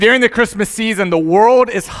During the Christmas season, the world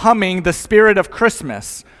is humming the spirit of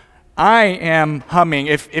Christmas. I am humming.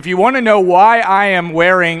 If you want to know why I am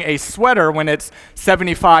wearing a sweater when it's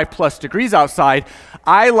 75 plus degrees outside,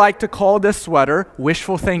 I like to call this sweater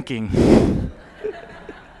wishful thinking.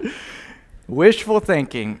 Wishful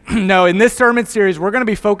thinking. No, in this sermon series, we're going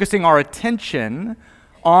to be focusing our attention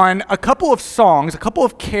on a couple of songs, a couple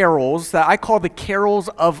of carols that I call the carols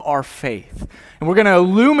of our faith. And we're going to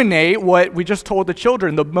illuminate what we just told the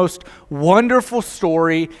children, the most wonderful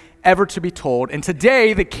story ever to be told. And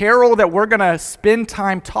today, the carol that we're going to spend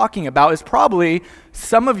time talking about is probably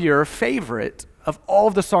some of your favorite of all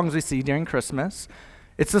of the songs we see during Christmas.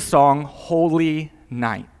 It's the song Holy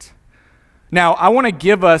Night. Now, I want to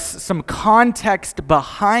give us some context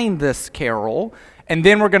behind this carol, and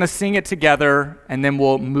then we're going to sing it together, and then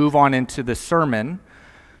we'll move on into the sermon.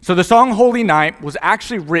 So the song Holy Night was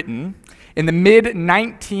actually written in the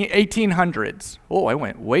mid-1800s. Oh, I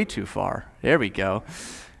went way too far. There we go.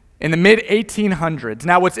 In the mid-1800s.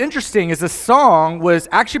 Now, what's interesting is the song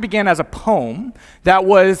actually began as a poem that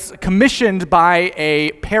was commissioned by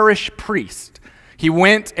a parish priest. He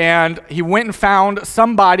went and found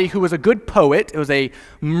somebody who was a good poet. It was a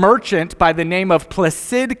merchant by the name of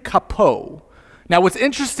Placide Cappeau. Now, what's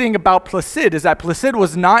interesting about Placide is that Placide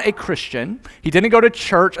was not a Christian. He didn't go to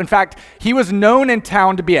church. In fact, he was known in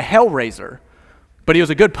town to be a hellraiser, but he was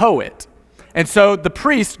a good poet. And so the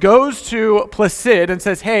priest goes to Placide and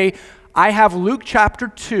says, hey, I have Luke chapter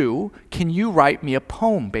 2. Can you write me a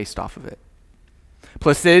poem based off of it?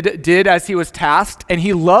 Placide did as he was tasked, and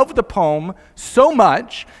he loved the poem so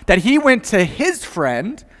much that he went to his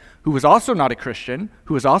friend, who was also not a Christian,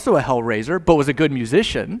 who was also a hellraiser, but was a good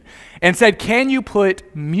musician, and said, can you put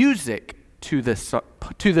music to this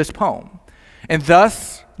poem? And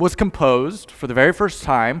thus was composed, for the very first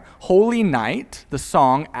time, Holy Night, the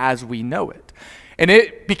song as we know it. And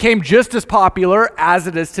it became just as popular as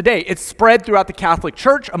it is today. It spread throughout the Catholic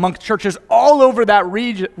Church, amongst churches all over that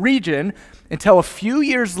region, until a few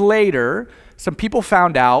years later, some people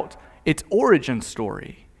found out its origin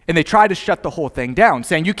story. And they tried to shut the whole thing down,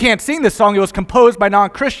 saying, you can't sing this song. It was composed by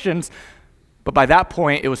non-Christians. But by that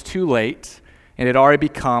point, it was too late, and it had already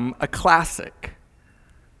become a classic.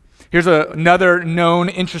 Here's another known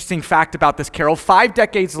interesting fact about this carol. 5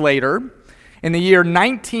 decades later, in the year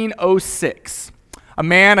 1906,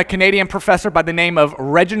 a Canadian professor by the name of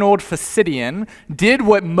Reginald Facidian, did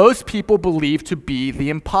what most people believe to be the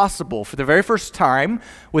impossible. For the very first time,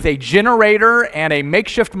 with a generator and a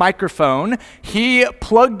makeshift microphone, he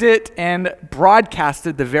plugged it and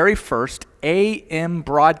broadcasted the very first AM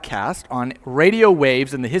broadcast on radio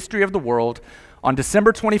waves in the history of the world on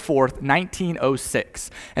December 24th, 1906.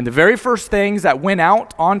 And the very first things that went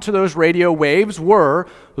out onto those radio waves were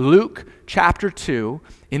Luke chapter 2.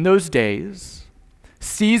 In those days,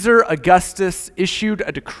 Caesar Augustus issued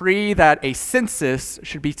a decree that a census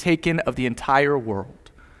should be taken of the entire world.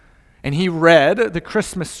 And he read the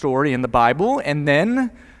Christmas story in the Bible and then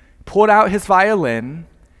pulled out his violin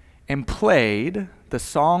and played the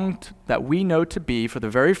song that we know to be, for the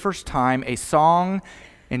very first time, a song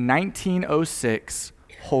in 1906,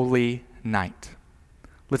 Holy Night.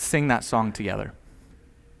 Let's sing that song together.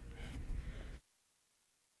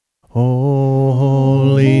 Oh,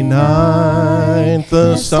 holy night,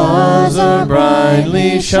 the stars are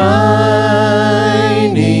brightly shining.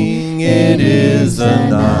 It is the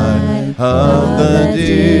night of the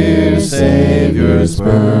dear Savior's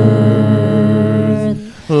birth.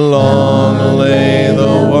 Long lay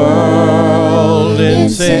the world in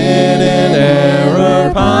sin and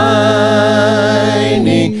error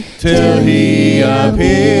pining, till he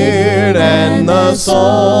appeared and the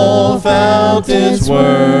soul felt its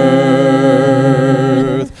worth.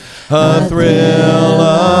 A thrill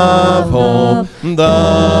of hope,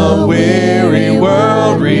 the weary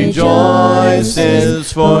world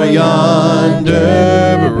rejoices, for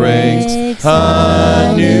yonder breaks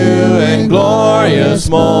a new and glorious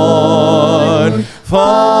morn. Fall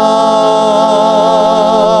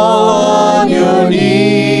on your knees,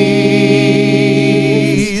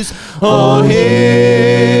 oh,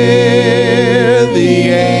 hear the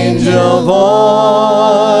angel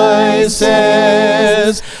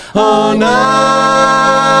voices, oh, night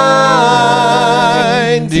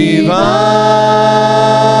divine,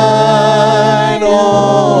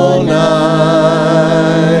 oh,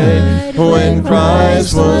 night when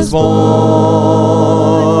Christ was born,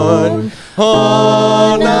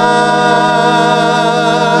 oh, night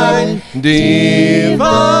divine,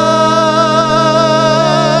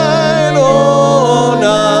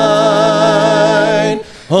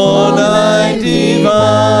 oh, night divine.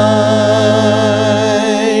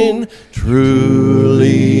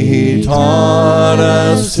 Truly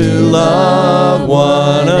to love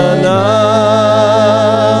one another.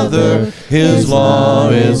 His law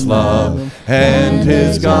is love, and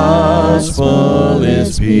his gospel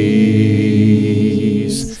is peace.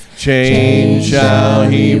 Chains shall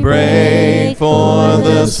he break, for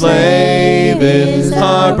the slave is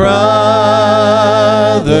our brother,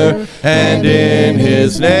 and in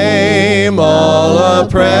his name all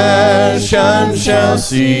oppression shall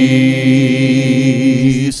cease.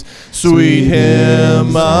 Sweet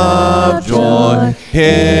hymn of joy,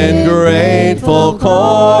 in grateful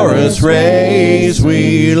chorus raise,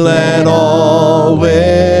 we let all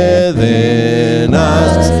within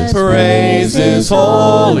us praise his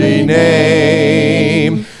holy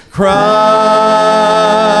name. Christ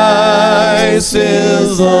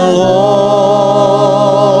is the Lord.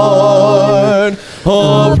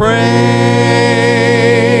 Oh, praise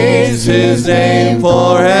his name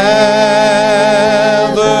forever.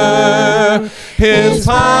 His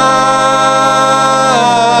power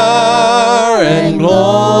and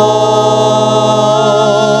glory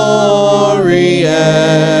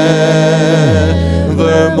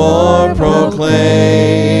evermore proclaim.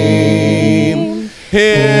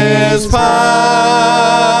 His power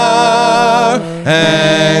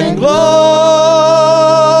and glory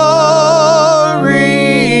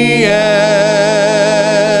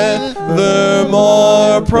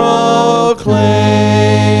evermore proclaim.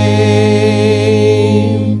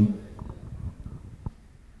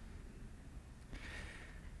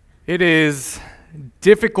 It is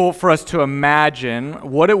difficult for us to imagine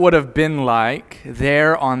what it would have been like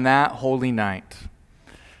there on that holy night.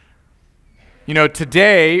 You know,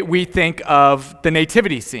 today we think of the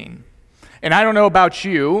nativity scene. And I don't know about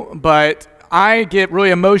you, but I get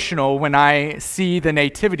really emotional when I see the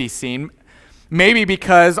nativity scene. Maybe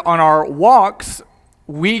because on our walks,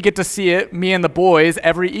 we get to see it, me and the boys,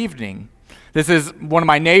 every evening. This is one of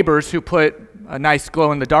my neighbors who put a nice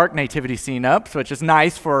glow-in-the-dark nativity scene up, so it's just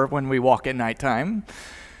nice for when we walk at nighttime.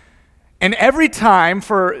 And every time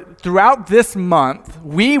throughout this month,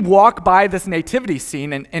 we walk by this nativity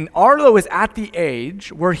scene, and Arlo is at the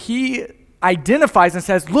age where he identifies and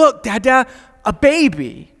says, "Look, Dada, a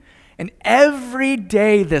baby." And every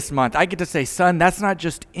day this month, I get to say, "Son, that's not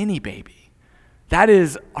just any baby. That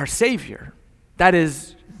is our Savior. That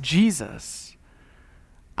is Jesus."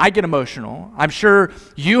 I get emotional. I'm sure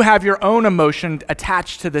you have your own emotion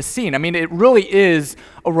attached to this scene. I mean, it really is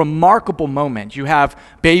a remarkable moment. You have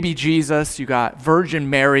baby Jesus, you got Virgin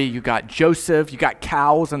Mary, you got Joseph, you got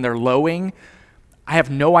cows and they're lowing. I have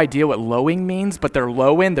no idea what lowing means, but they're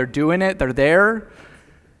lowing, they're doing it, they're there.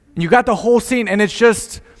 And you got the whole scene, and it's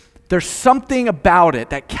just, there's something about it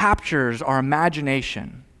that captures our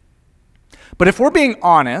imagination. But if we're being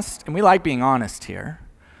honest, and we like being honest here,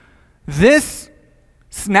 this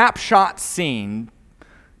snapshot scene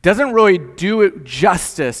doesn't really do it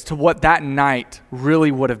justice to what that night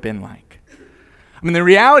really would have been like. I mean, the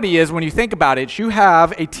reality is, when you think about it, you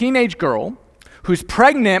have a teenage girl who's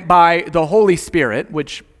pregnant by the Holy Spirit,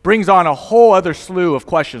 which brings on a whole other slew of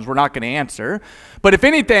questions we're not going to answer. But if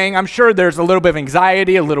anything, I'm sure there's a little bit of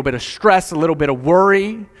anxiety, a little bit of stress, a little bit of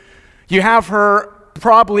worry. You have her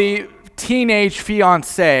probably teenage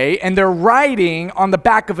fiance, and they're riding on the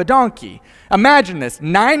back of a donkey. Imagine this,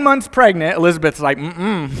 9 months pregnant. Elizabeth's like,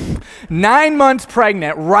 9 months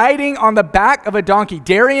pregnant, riding on the back of a donkey.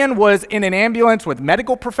 Darian was in an ambulance with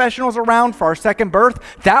medical professionals around for our second birth.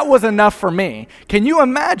 That was enough for me. Can you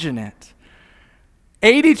imagine it?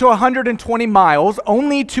 80 to 120 miles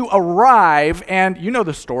only to arrive, and you know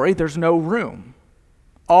the story, there's no room.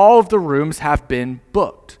 All of the rooms have been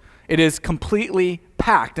booked. It is completely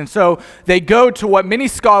packed. And so they go to what many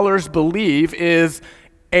scholars believe is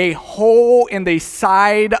a hole in the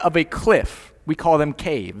side of a cliff. We call them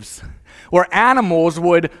caves, where animals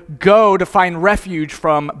would go to find refuge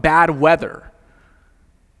from bad weather.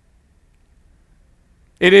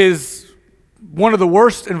 It is one of the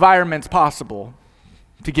worst environments possible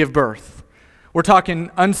to give birth. We're talking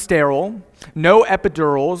unsterile, no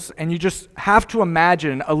epidurals, and you just have to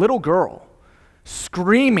imagine a little girl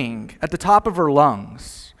screaming at the top of her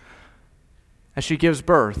lungs as she gives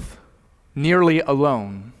birth, nearly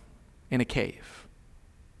alone in a cave.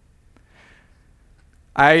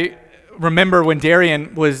 I remember when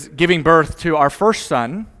Darian was giving birth to our first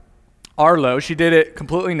son, Arlo. She did it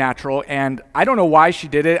completely natural, and I don't know why she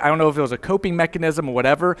did it. I don't know if it was a coping mechanism or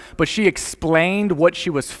whatever, but she explained what she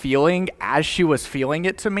was feeling as she was feeling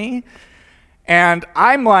it to me. And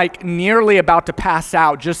I'm like nearly about to pass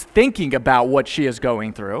out just thinking about what she is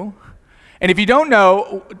going through. And if you don't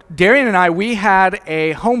know, Darian and I, we had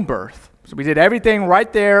a home birth. So we did everything right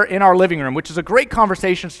there in our living room, which is a great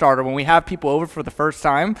conversation starter when we have people over for the first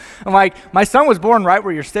time. I'm like, my son was born right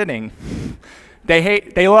where you're sitting.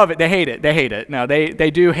 They love it, they hate it. No,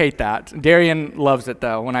 they do hate that. Darian loves it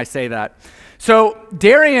though when I say that. So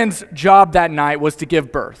Darian's job that night was to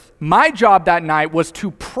give birth. My job that night was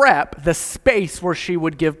to prep the space where she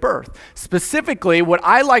would give birth. Specifically, what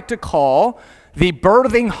I like to call the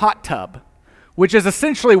birthing hot tub, which is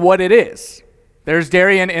essentially what it is. There's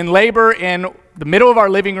Darian in labor in the middle of our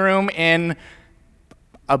living room in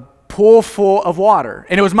a pool full of water.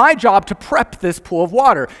 And it was my job to prep this pool of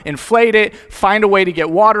water, inflate it, find a way to get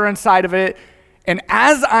water inside of it. And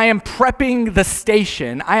as I am prepping the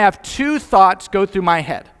station, I have two thoughts go through my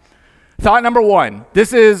head. Thought number one,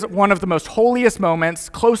 this is one of the most holiest moments,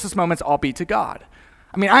 closest moments I'll be to God.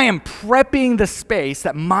 I mean, I am prepping the space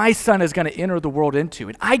that my son is going to enter the world into,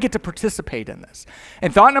 and I get to participate in this.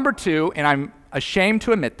 And thought number two, and I'm ashamed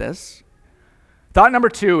to admit this, thought number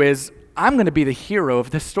two is I'm going to be the hero of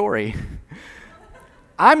this story.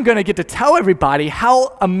 I'm going to get to tell everybody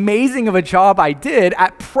how amazing of a job I did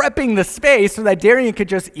at prepping the space so that Darian could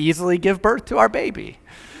just easily give birth to our baby.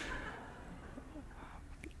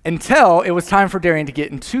 Until it was time for Darian to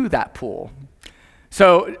get into that pool.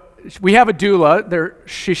 So we have a doula.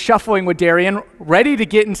 She's shuffling with Darian, ready to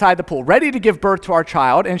get inside the pool, ready to give birth to our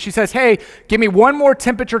child. And she says, hey, give me one more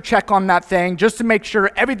temperature check on that thing just to make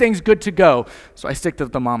sure everything's good to go. So I stick the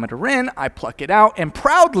thermometer in, I pluck it out, and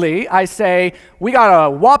proudly I say, we got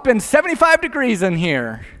a whopping 75 degrees in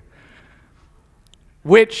here,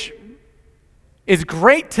 which is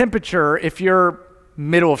great temperature if you're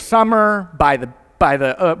middle of summer by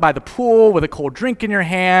the pool with a cold drink in your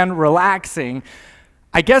hand, relaxing.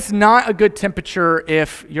 I guess not a good temperature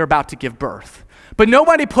if you're about to give birth. But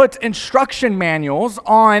nobody puts instruction manuals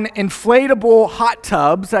on inflatable hot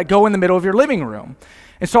tubs that go in the middle of your living room.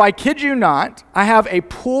 And so I kid you not, I have a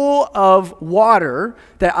pool of water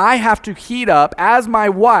that I have to heat up as my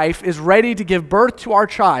wife is ready to give birth to our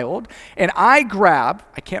child. And I grab,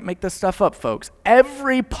 I can't make this stuff up, folks,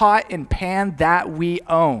 every pot and pan that we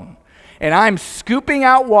own. And I'm scooping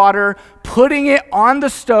out water, putting it on the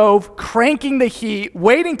stove, cranking the heat,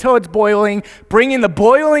 waiting till it's boiling, bringing the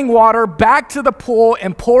boiling water back to the pool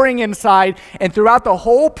and pouring inside. And throughout the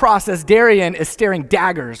whole process, Darian is staring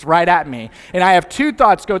daggers right at me. And I have two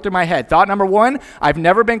thoughts go through my head. Thought number one, I've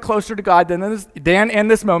never been closer to God than in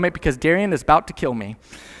this moment because Darian is about to kill me.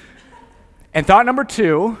 And thought number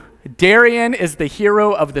two, Darian is the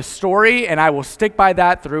hero of the story, and I will stick by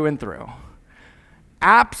that through and through.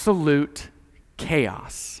 Absolute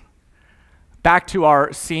chaos. Back to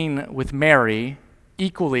our scene with Mary,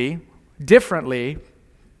 equally, differently,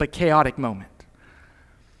 but chaotic moment.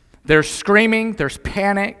 There's screaming, there's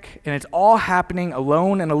panic, and it's all happening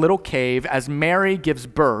alone in a little cave as Mary gives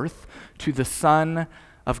birth to the Son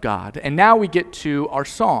of God. And now we get to our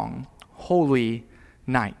song, Holy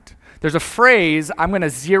Night. There's a phrase I'm going to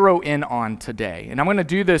zero in on today, and I'm going to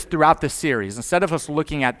do this throughout this series. Instead of us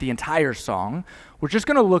looking at the entire song, we're just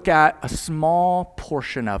going to look at a small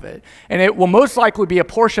portion of it. And it will most likely be a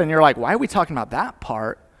portion, and you're like, why are we talking about that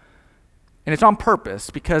part? And it's on purpose,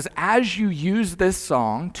 because as you use this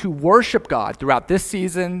song to worship God throughout this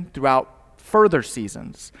season, throughout further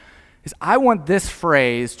seasons, is I want this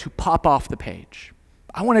phrase to pop off the page.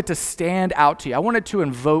 I want it to stand out to you. I want it to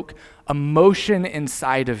invoke emotion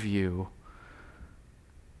inside of you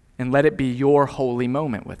and let it be your holy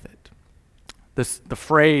moment with it. The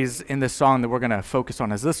phrase in this song that we're going to focus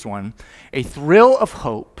on is this one: a thrill of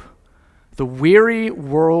hope, the weary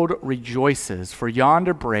world rejoices, for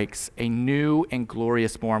yonder breaks a new and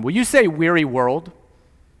glorious morn. Will you say weary world?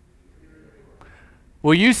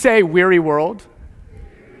 Will you say weary world?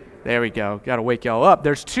 There we go. Got to wake y'all up.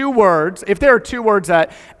 There's two words. If there are two words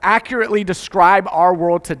that accurately describe our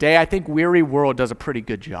world today, I think weary world does a pretty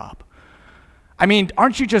good job. I mean,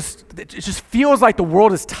 it just feels like the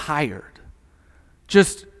world is tired,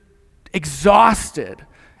 just exhausted,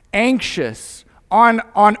 anxious, on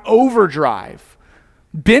overdrive,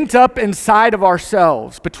 bent up inside of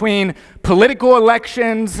ourselves between political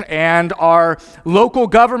elections and our local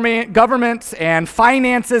governments and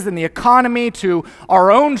finances and the economy to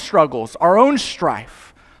our own struggles, our own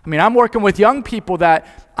strife. I mean, I'm working with young people that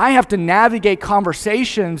I have to navigate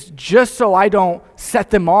conversations just so I don't set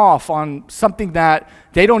them off on something that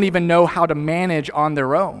they don't even know how to manage on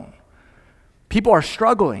their own. People are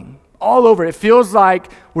struggling all over. It feels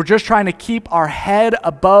like we're just trying to keep our head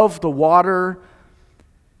above the water,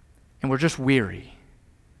 and we're just weary.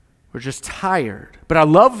 We're just tired. But I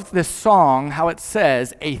love this song, how it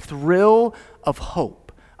says, a thrill of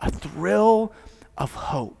hope. A thrill of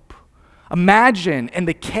hope. Imagine in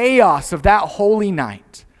the chaos of that holy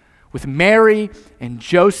night with Mary and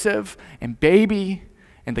Joseph and baby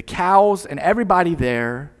and the cows and everybody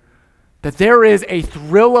there, that there is a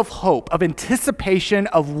thrill of hope, of anticipation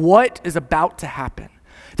of what is about to happen.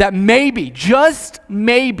 That maybe, just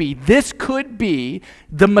maybe, this could be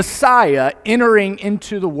the Messiah entering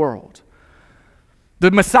into the world.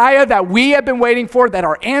 The Messiah that we have been waiting for, that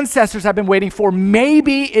our ancestors have been waiting for,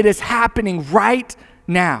 maybe it is happening right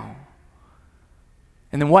now.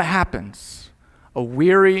 And then what happens? A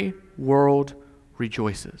weary world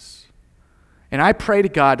rejoices. And I pray to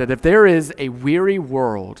God that if there is a weary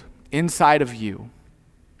world inside of you,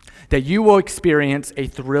 that you will experience a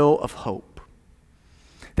thrill of hope.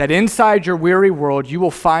 That inside your weary world, you will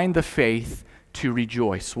find the faith to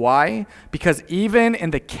rejoice. Why? Because even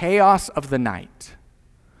in the chaos of the night,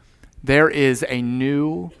 there is a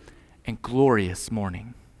new and glorious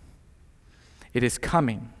morning. It is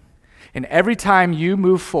coming. And every time you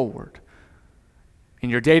move forward in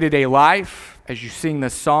your day-to-day life, as you sing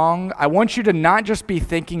this song, I want you to not just be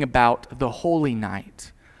thinking about the holy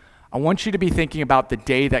night. I want you to be thinking about the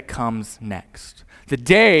day that comes next. The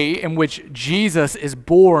day in which Jesus is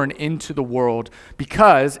born into the world,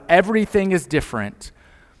 because everything is different,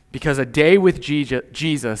 because a day with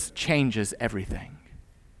Jesus changes everything.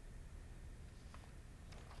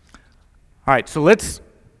 All right, so let's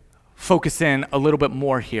focus in a little bit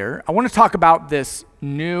more here. I want to talk about this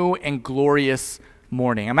new and glorious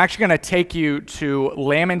morning. I'm actually going to take you to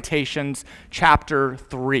Lamentations chapter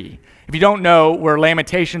 3. If you don't know where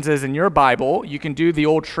Lamentations is in your Bible, you can do the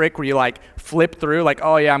old trick where you flip through,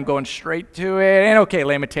 oh yeah, I'm going straight to it, and okay,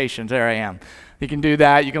 Lamentations, there I am. You can do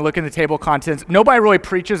that. You can look in the table of contents. Nobody really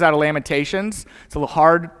preaches out of Lamentations. It's a little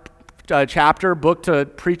hard book to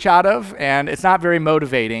preach out of, and it's not very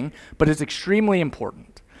motivating, but it's extremely important.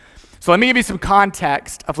 So let me give you some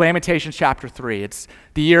context of Lamentations chapter 3. It's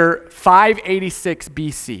the year 586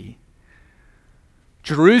 BC.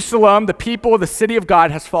 Jerusalem, the people of the city of God,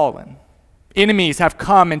 has fallen. Enemies have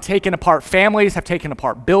come and taken apart families, have taken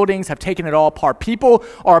apart buildings, have taken it all apart. People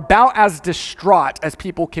are about as distraught as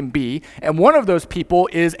people can be, and one of those people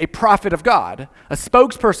is a prophet of God, a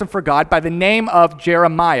spokesperson for God by the name of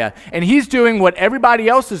Jeremiah. And he's doing what everybody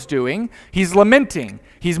else is doing. He's lamenting.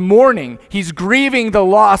 He's mourning. He's grieving the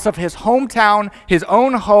loss of his hometown, his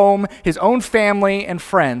own home, his own family and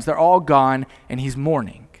friends. They're all gone, and he's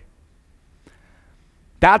mourning.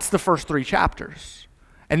 That's the first 3 chapters.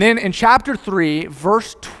 And then in chapter 3,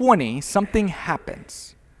 verse 20, something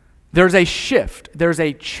happens. There's a shift. There's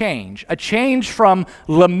a change from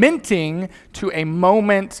lamenting to a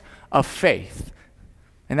moment of faith.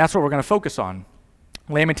 And that's what we're going to focus on.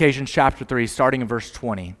 Lamentations chapter 3, starting in verse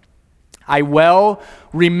 20. I well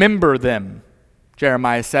remember them,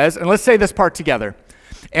 Jeremiah says. And let's say this part together.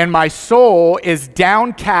 And my soul is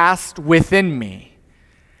downcast within me.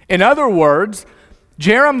 In other words,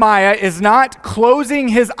 Jeremiah is not closing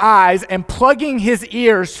his eyes and plugging his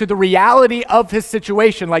ears to the reality of his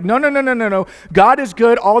situation. No. God is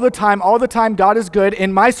good all the time. God is good.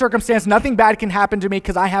 In my circumstance, nothing bad can happen to me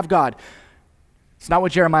because I have God. It's not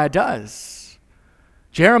what Jeremiah does.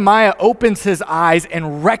 Jeremiah opens his eyes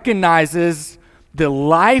and recognizes the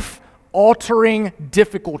life-altering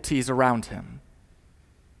difficulties around him.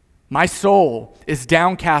 My soul is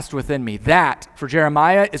downcast within me. That, for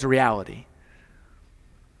Jeremiah, is a reality.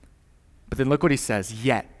 But then look what he says,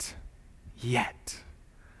 yet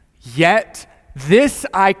this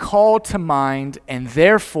I call to mind, and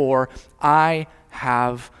therefore I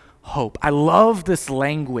have hope. I love this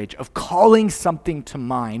language of calling something to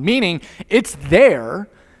mind, meaning it's there.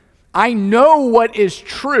 I know what is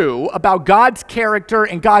true about God's character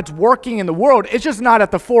and God's working in the world. It's just not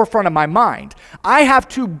at the forefront of my mind. I have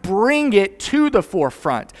to bring it to the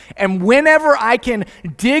forefront. And whenever I can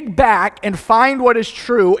dig back and find what is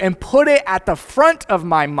true and put it at the front of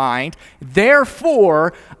my mind,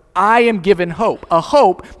 therefore, I am given hope. A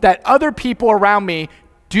hope that other people around me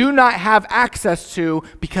do not have access to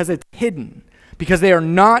because it's hidden, because they are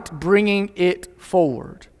not bringing it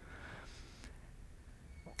forward.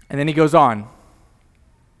 And then he goes on,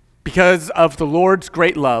 because of the Lord's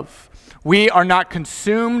great love, we are not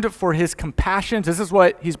consumed for his compassions. This is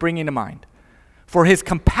what he's bringing to mind. For his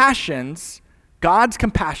compassions, God's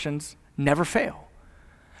compassions, never fail.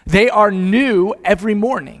 They are new every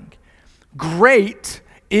morning. Great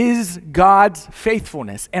is God's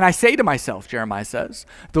faithfulness. And I say to myself, Jeremiah says,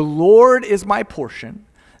 the Lord is my portion,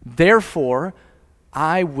 therefore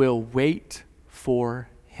I will wait for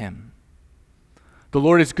him. The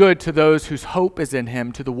Lord is good to those whose hope is in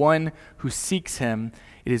him, to the one who seeks him.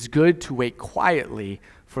 It is good to wait quietly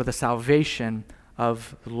for the salvation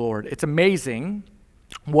of the Lord. It's amazing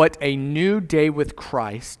what a new day with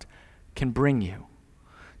Christ can bring you.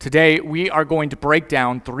 Today, we are going to break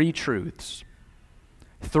down three truths.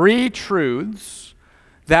 Three truths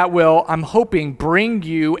that will, I'm hoping, bring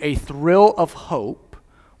you a thrill of hope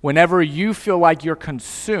whenever you feel like you're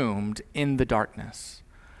consumed in the darkness.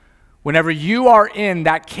 Whenever you are in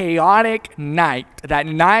that chaotic night, that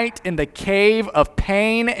night in the cave of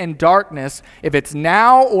pain and darkness, if it's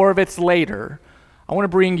now or if it's later, I want to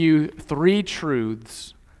bring you three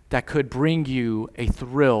truths that could bring you a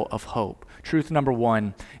thrill of hope. Truth number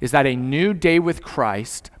one is that a new day with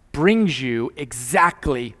Christ brings you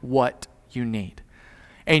exactly what you need.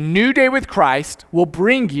 A new day with Christ will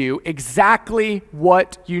bring you exactly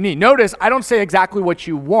what you need. Notice, I don't say exactly what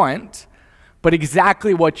you want, but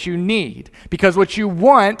exactly what you need. Because what you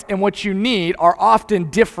want and what you need are often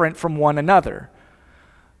different from one another.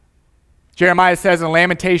 Jeremiah says in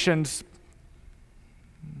Lamentations,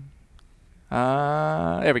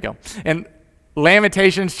 there we go. In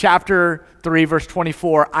Lamentations chapter 3, verse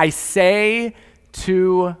 24, I say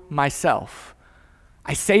to myself,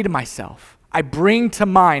 I bring to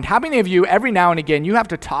mind. How many of you, every now and again, you have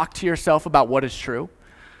to talk to yourself about what is true?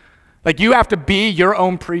 Like you have to be your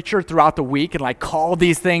own preacher throughout the week and like call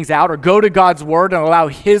these things out or go to God's word and allow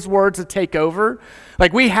his words to take over.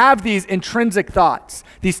 Like we have these intrinsic thoughts,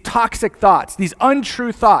 these toxic thoughts, these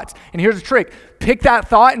untrue thoughts. And here's the trick. Pick that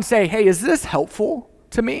thought and say, hey, is this helpful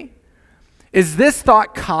to me? Is this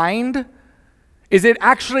thought kind? Is it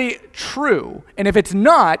actually true? And if it's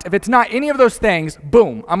not any of those things,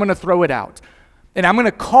 boom, I'm going to throw it out. And I'm going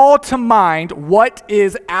to call to mind what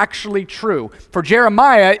is actually true. For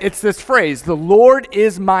Jeremiah, it's this phrase, the Lord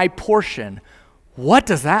is my portion. What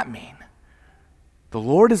does that mean? The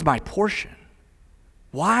Lord is my portion.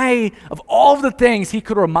 Why, of all of the things he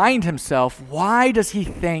could remind himself, why does he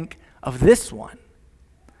think of this one?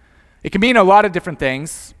 It can mean a lot of different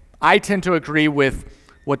things. I tend to agree with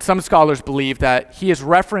what some scholars believe, that he is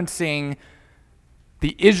referencing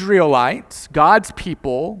the Israelites, God's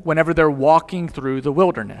people, whenever they're walking through the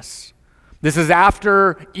wilderness. This is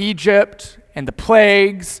after Egypt and the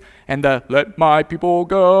plagues and the let my people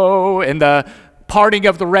go and the parting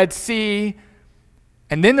of the Red Sea.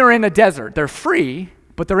 And then they're in a desert. They're free,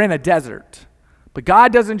 but they're in a desert. But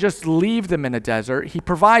God doesn't just leave them in a desert. He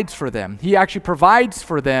provides for them. He actually provides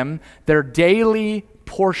for them their daily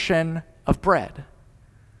portion of bread.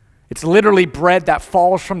 It's literally bread that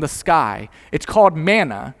falls from the sky. It's called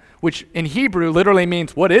manna, which in Hebrew literally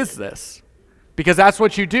means, what is this? Because that's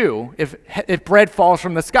what you do if bread falls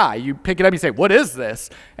from the sky. You pick it up and you say, what is this?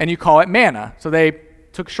 And you call it manna. So they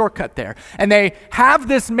took a shortcut there. And they have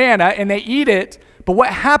this manna and they eat it, but what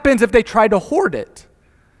happens if they try to hoard it?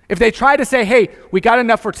 If they try to say, hey, we got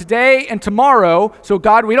enough for today and tomorrow, so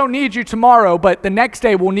God, we don't need you tomorrow, but the next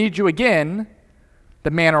day we'll need you again,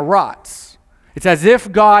 the manna rots. It's as if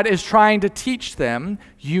God is trying to teach them,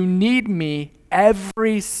 you need me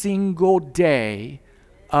every single day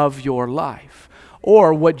of your life.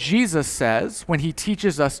 Or what Jesus says when he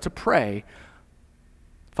teaches us to pray,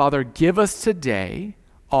 Father, give us today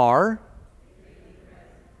our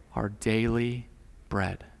daily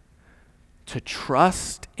bread. To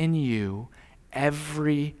trust in you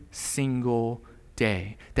every single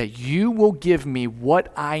day, that you will give me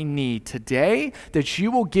what I need today, that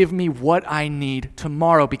you will give me what I need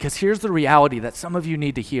tomorrow. Because here's the reality that some of you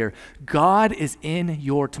need to hear. God is in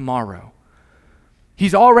your tomorrow.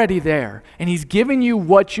 He's already there, and he's giving you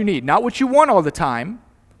what you need. Not what you want all the time,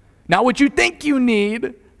 not what you think you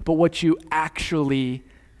need, but what you actually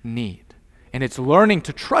need. And it's learning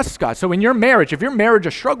to trust God. So in your marriage, if your marriage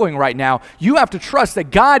is struggling right now, you have to trust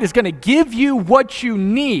that God is going to give you what you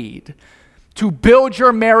need to build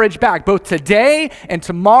your marriage back, both today and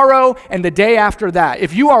tomorrow and the day after that.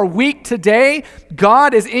 If you are weak today,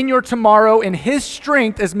 God is in your tomorrow and his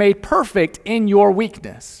strength is made perfect in your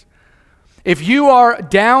weakness. If you are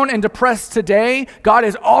down and depressed today, God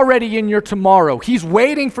is already in your tomorrow. He's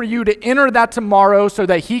waiting for you to enter that tomorrow so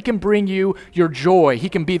that he can bring you your joy. He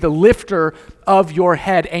can be the lifter of your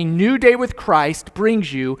head. A new day with Christ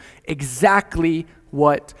brings you exactly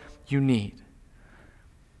what you need.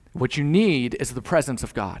 What you need is the presence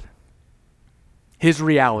of God, his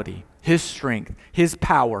reality, his strength, his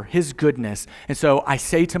power, his goodness. And so I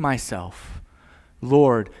say to myself,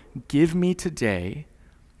 Lord, give me today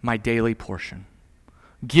my daily portion.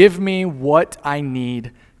 Give me what I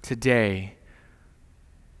need today.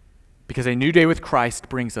 Because a new day with Christ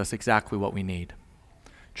brings us exactly what we need.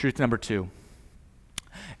 Truth number two.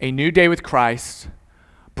 A new day with Christ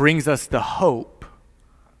brings us the hope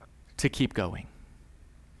to keep going.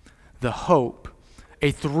 The hope, a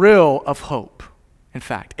thrill of hope. in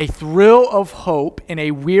fact. A thrill of hope in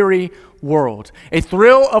a weary world. A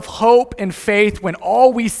thrill of hope and faith when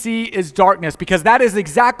all we see is darkness, because that is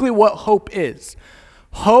exactly what hope is.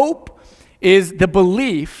 Hope is the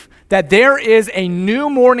belief that there is a new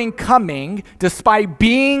morning coming despite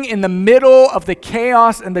being in the middle of the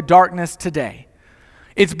chaos and the darkness today.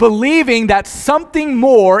 It's believing that something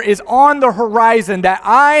more is on the horizon, that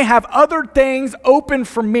I have other things open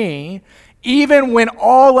for me, even when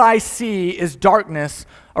all I see is darkness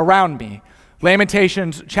around me.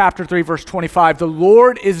 Lamentations chapter 3, verse 25, the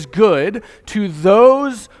Lord is good to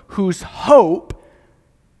those whose hope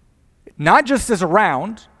not just is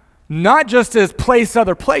around, not just is placed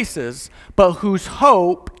other places, but whose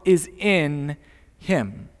hope is in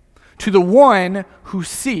him, to the one who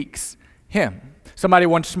seeks him. Somebody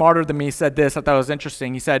once smarter than me said this, I thought it was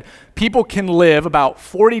interesting. He said, people can live about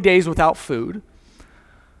 40 days without food,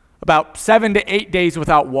 about 7 to 8 days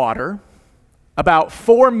without water, about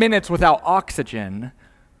 4 minutes without oxygen,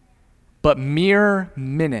 but mere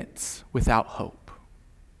minutes without hope.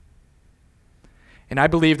 And I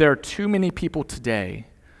believe there are too many people today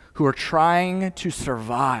who are trying to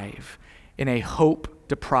survive in a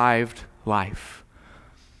hope-deprived life.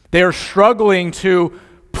 They are struggling to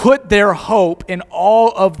put their hope in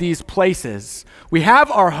all of these places. We have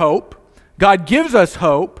our hope. God gives us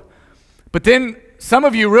hope. But then some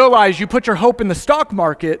of you realize you put your hope in the stock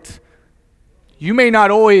market, you may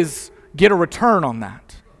not always get a return on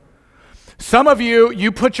that. Some of you,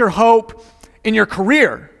 you put your hope in your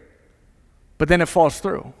career, but then it falls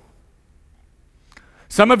through.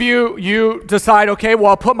 Some of you, you decide, okay, well,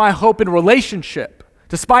 I'll put my hope in a relationship.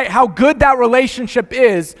 Despite how good that relationship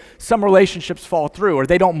is, some relationships fall through or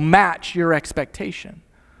they don't match your expectation.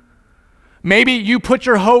 Maybe you put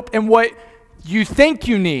your hope in what you think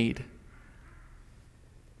you need,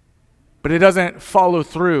 but it doesn't follow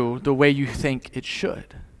through the way you think it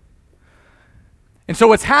should. And so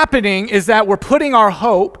what's happening is that we're putting our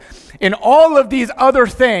hope in all of these other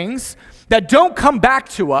things that don't come back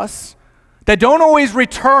to us, that don't always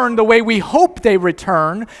return the way we hope they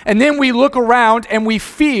return, and then we look around and we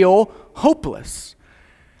feel hopeless.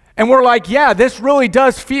 And we're like, yeah, this really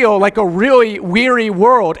does feel like a really weary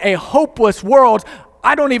world, a hopeless world.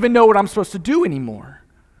 I don't even know what I'm supposed to do anymore.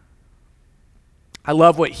 I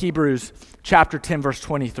love what Hebrews chapter 10, verse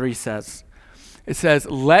 23 says. It says,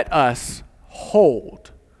 let us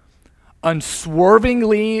hold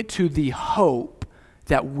unswervingly to the hope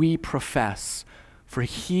that we profess, for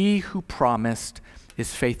he who promised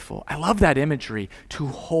is faithful. I love that imagery, to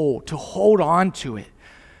hold on to it,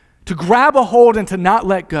 to grab a hold and to not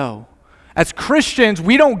let go. As Christians,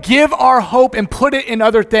 we don't give our hope and put it in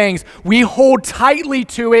other things. We hold tightly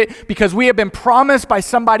to it because we have been promised by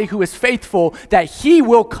somebody who is faithful that he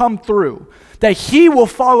will come through, that he will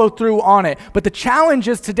follow through on it. But the challenge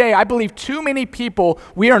is today, I believe too many people,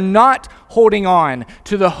 we are not holding on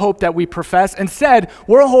to the hope that we profess. Instead,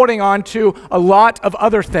 we're holding on to a lot of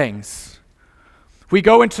other things. We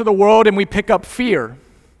go into the world and we pick up fear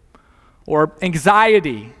or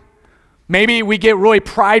anxiety. Maybe we get really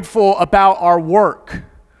prideful about our work,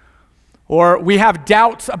 or we have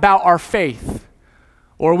doubts about our faith,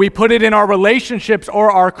 or we put it in our relationships or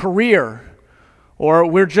our career, or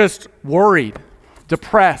we're just worried,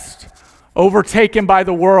 depressed, overtaken by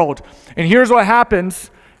the world. And here's what happens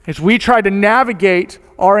is we try to navigate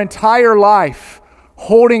our entire life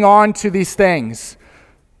holding on to these things.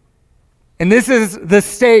 And this is the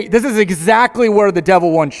state, this is exactly where the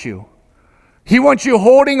devil wants you. He wants you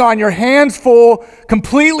holding on, your hands full,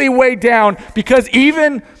 completely weighed down, because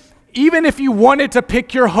even if you wanted to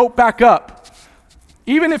pick your hope back up,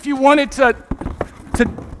 even if you wanted to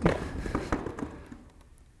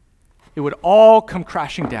it would all come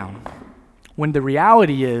crashing down, when the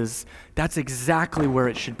reality is that's exactly where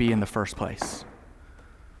it should be in the first place.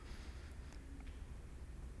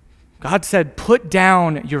 God said, put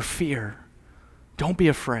down your fear. Don't be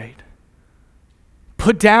afraid.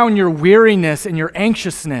 Put down your weariness and your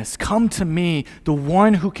anxiousness. Come to me, the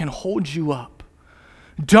one who can hold you up.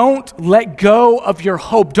 Don't let go of your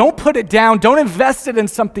hope. Don't put it down. Don't invest it in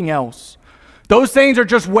something else. Those things are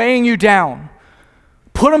just weighing you down.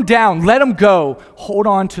 Put them down. Let them go. Hold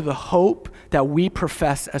on to the hope that we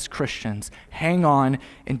profess as Christians. Hang on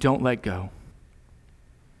and don't let go.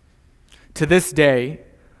 To this day,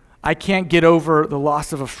 I can't get over the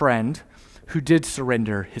loss of a friend who did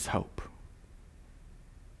surrender his hope.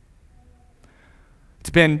 It's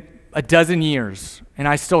been a dozen years, and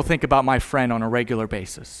I still think about my friend on a regular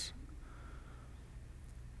basis.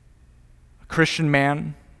 A Christian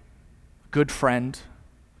man, a good friend,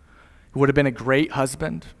 who would have been a great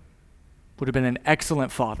husband, would have been an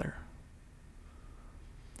excellent father.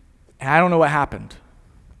 And I don't know what happened.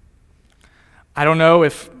 I don't know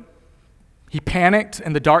if he panicked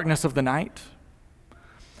in the darkness of the night.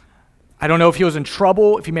 I don't know if he was in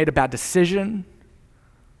trouble, if he made a bad decision,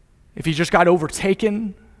 if he just got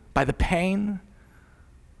overtaken by the pain,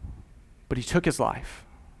 but he took his life.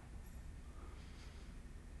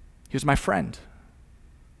 He was my friend.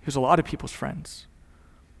 He was a lot of people's friends.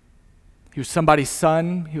 He was somebody's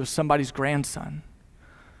son. He was somebody's grandson.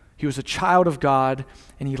 He was a child of God,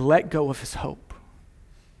 and he let go of his hope.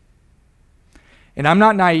 And I'm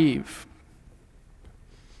not naive.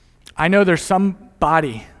 I know there's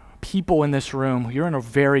people in this room, you're in a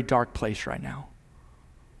very dark place right now.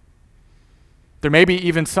 There may be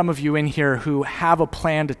even some of you in here who have a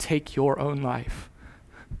plan to take your own life.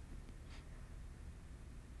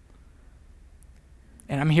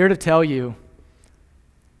 And I'm here to tell you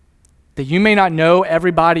that you may not know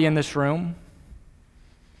everybody in this room,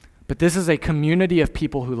 but this is a community of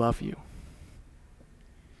people who love you,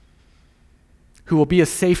 who will be a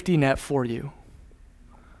safety net for you,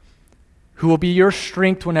 who will be your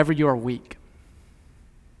strength whenever you are weak.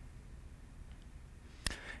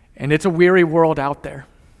 And it's a weary world out there,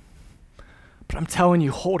 but I'm telling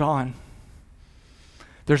you, hold on.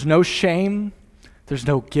 There's no shame, there's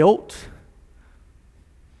no guilt,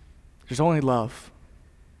 there's only love.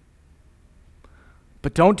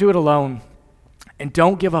 But don't do it alone, and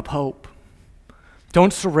don't give up hope.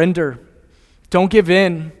 Don't surrender. Don't give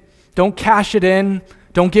in. Don't cash it in.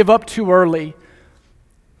 Don't give up too early.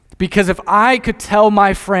 Because if I could tell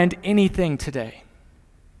my friend anything today,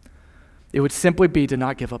 it would simply be to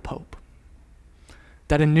not give up hope.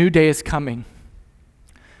 That a new day is coming.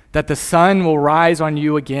 That the sun will rise on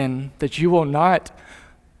you again. That you'll not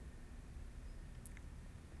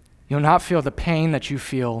feel the pain that you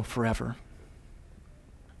feel forever.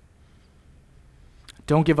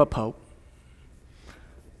 Don't give up hope.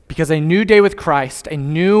 Because a new day with Christ, a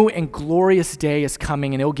new and glorious day is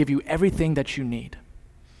coming, and it will give you everything that you need.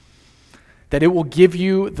 That it will give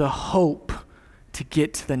you the hope to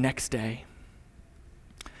get to the next day.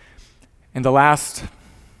 And the last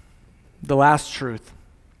truth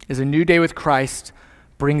is a new day with Christ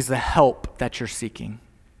brings the help that you're seeking.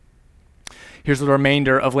 Here's the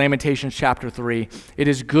remainder of Lamentations chapter 3. It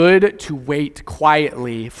is good to wait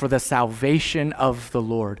quietly for the salvation of the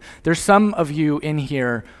Lord. There's some of you in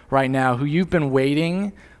here right now who you've been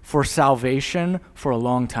waiting for salvation for a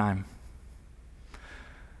long time.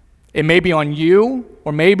 It may be on you,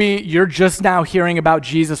 or maybe you're just now hearing about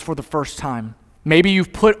Jesus for the first time. Maybe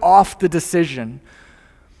you've put off the decision.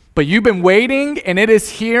 But you've been waiting, and it is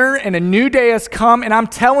here, and a new day has come, and I'm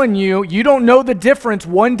telling you, you don't know the difference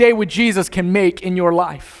one day with Jesus can make in your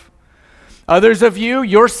life. Others of you,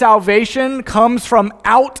 your salvation comes from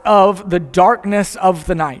out of the darkness of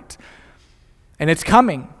the night. And it's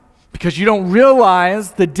coming because you don't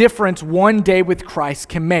realize the difference one day with Christ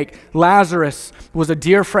can make. Lazarus was a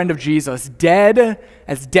dear friend of Jesus, dead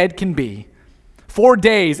as dead can be. 4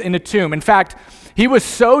 days in a tomb. In fact, he was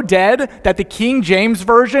so dead that the King James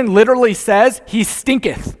Version literally says, he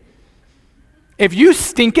stinketh. If you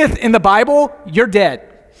stinketh in the Bible, you're dead.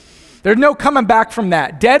 There's no coming back from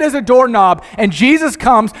that. Dead as a doorknob, and Jesus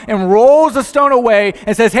comes and rolls the stone away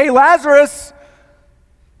and says, hey, Lazarus,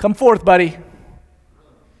 come forth, buddy.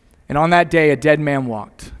 And on that day, a dead man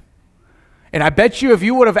walked. And I bet you if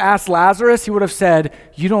you would have asked Lazarus, he would have said,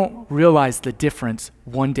 you don't realize the difference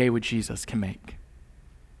one day with Jesus can make.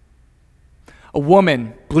 A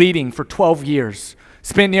woman bleeding for 12 years,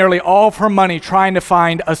 spent nearly all of her money trying to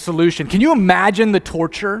find a solution. Can you imagine the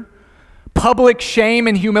torture? Public shame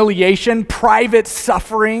and humiliation, private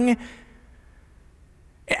suffering.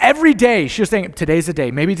 Every day she was saying, today's a day,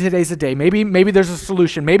 maybe today's a day, maybe there's a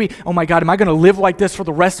solution, maybe, oh my God, am I gonna live like this for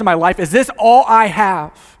the rest of my life? Is this all I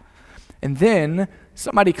have? And then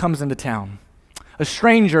somebody comes into town. A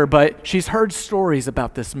stranger, but she's heard stories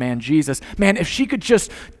about this man, Jesus. Man, if she could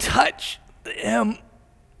just touch the hem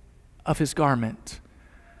of his garment.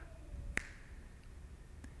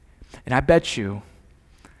 And I bet you,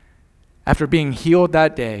 after being healed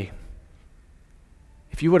that day,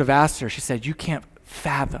 if you would have asked her, she said, you can't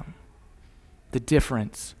fathom the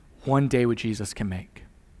difference one day with Jesus can make.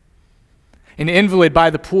 An invalid by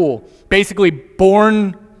the pool, basically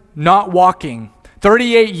born not walking,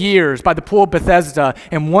 38 years by the pool of Bethesda,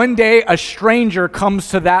 and one day a stranger comes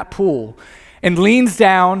to that pool and leans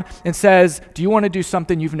down and says, do you want to do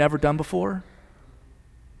something you've never done before?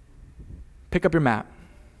 Pick up your mat.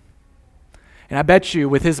 And I bet you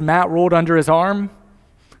with his mat rolled under his arm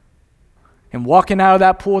and walking out of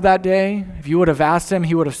that pool that day, if you would have asked him,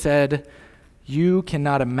 he would have said, you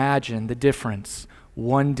cannot imagine the difference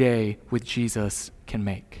one day with Jesus can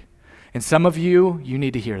make. And some of you, you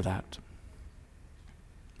need to hear that.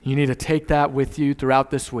 You need to take that with you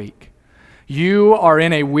throughout this week. You are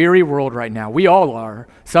in a weary world right now. We all are.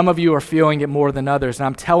 Some of you are feeling it more than others. And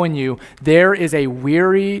I'm telling you, there is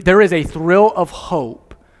a thrill of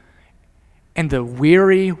hope, and the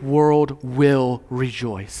weary world will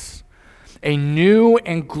rejoice. A new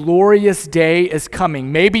and glorious day is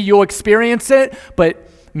coming. Maybe you'll experience it, but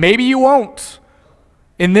maybe you won't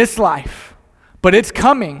in this life. But it's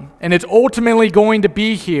coming, and it's ultimately going to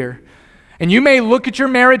be here. And you may look at your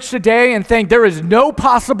marriage today and think there is no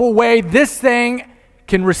possible way this thing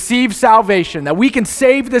can receive salvation, that we can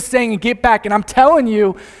save this thing and get back. And I'm telling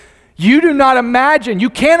you, you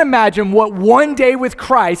can't imagine what one day with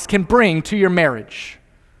Christ can bring to your marriage.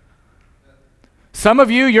 Some of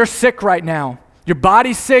you, you're sick right now. Your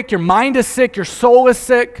body's sick, your mind is sick, your soul is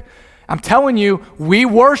sick. I'm telling you, we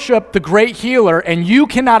worship the great healer, and you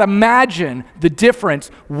cannot imagine the difference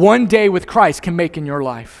one day with Christ can make in your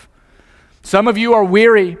life. Some of you are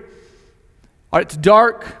weary. It's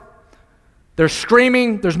dark. They're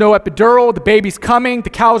screaming. There's no epidural. The baby's coming. The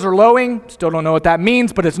cows are lowing. Still don't know what that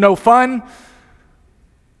means, but it's no fun.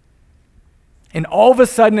 And all of a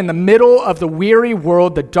sudden, in the middle of the weary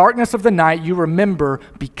world, the darkness of the night, you remember,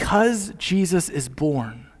 because Jesus is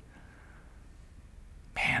born,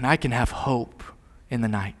 man, I can have hope in the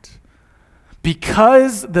night.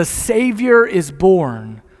 Because the Savior is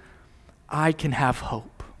born, I can have hope.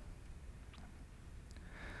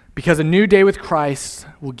 Because a new day with Christ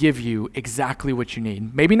will give you exactly what you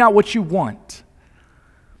need. Maybe not what you want,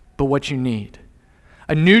 but what you need.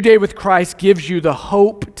 A new day with Christ gives you the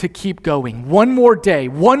hope to keep going. One more day,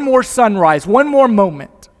 one more sunrise, one more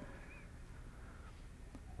moment.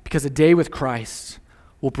 Because a day with Christ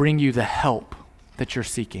will bring you the help that you're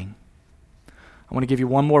seeking. I want to give you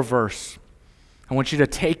one more verse. I want you to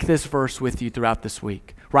take this verse with you throughout this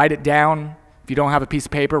week. Write it down. If you don't have a piece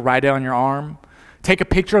of paper, write it on your arm. Take a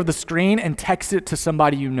picture of the screen and text it to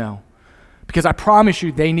somebody you know. Because I promise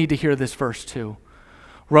you, they need to hear this verse too.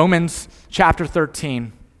 Romans chapter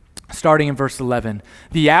 13, starting in verse 11.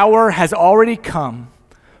 The hour has already come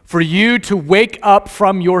for you to wake up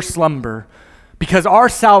from your slumber, because our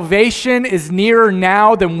salvation is nearer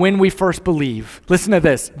now than when we first believed. Listen to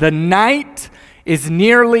this. The night is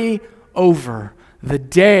nearly over. The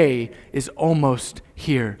day is almost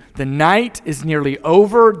here. The night is nearly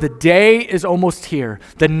over. The day is almost here.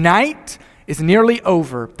 The night is nearly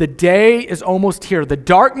over. The day is almost here. The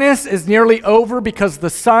darkness is nearly over because the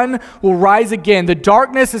sun will rise again. The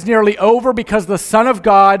darkness is nearly over because the Son of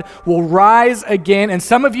God will rise again. And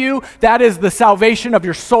some of you, that is the salvation of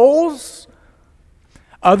your souls.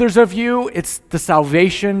 Others of you, it's the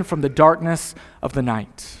salvation from the darkness of the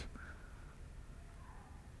night.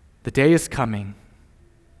 The day is coming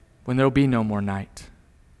when there will be no more night.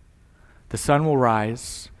 The sun will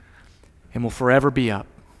rise and will forever be up.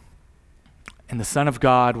 And the Son of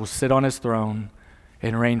God will sit on his throne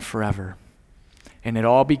and reign forever. And it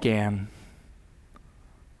all began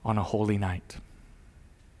on a holy night.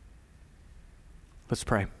 Let's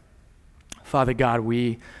pray. Father God,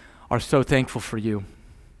 we are so thankful for you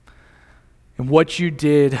and what you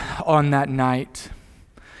did on that night.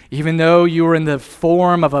 Even though you were in the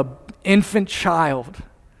form of an infant child,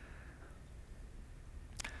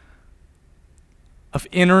 of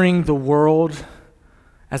entering the world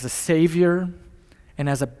as a Savior and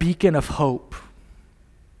as a beacon of hope.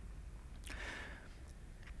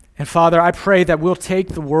 And Father, I pray that we'll take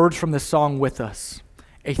the words from this song with us.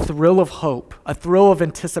 A thrill of hope, a thrill of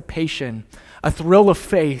anticipation, a thrill of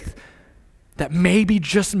faith that maybe,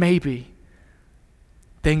 just maybe,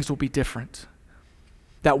 things will be different.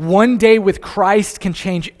 That one day with Christ can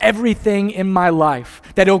change everything in my life.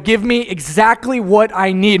 That it'll give me exactly what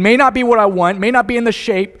I need. May not be what I want, may not be in the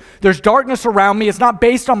shape. There's darkness around me. It's not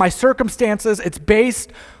based on my circumstances. It's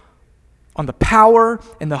based on the power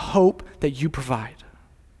and the hope that you provide.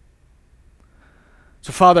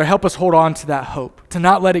 So Father, help us hold on to that hope, to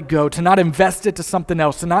not let it go, to not invest it to something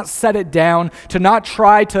else, to not set it down, to not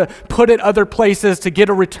try to put it other places to get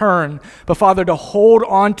a return, but Father, to hold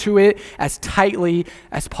on to it as tightly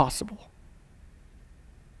as possible.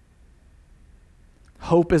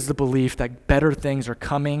 Hope is the belief that better things are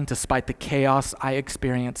coming despite the chaos I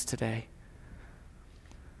experience today.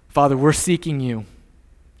 Father, we're seeking you,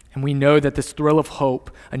 and we know that this thrill of hope,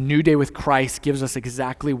 a new day with Christ, gives us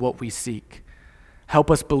exactly what we seek. Help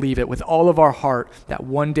us believe it with all of our heart that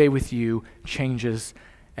one day with you changes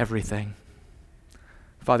everything.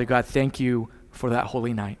 Father God, thank you for that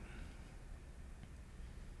holy night.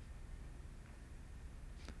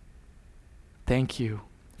 Thank you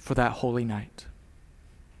for that holy night.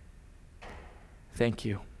 Thank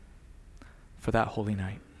you. for that holy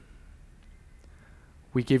night.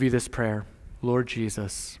 We give you this prayer, Lord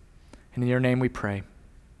Jesus, and in your name we pray.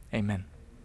 Amen.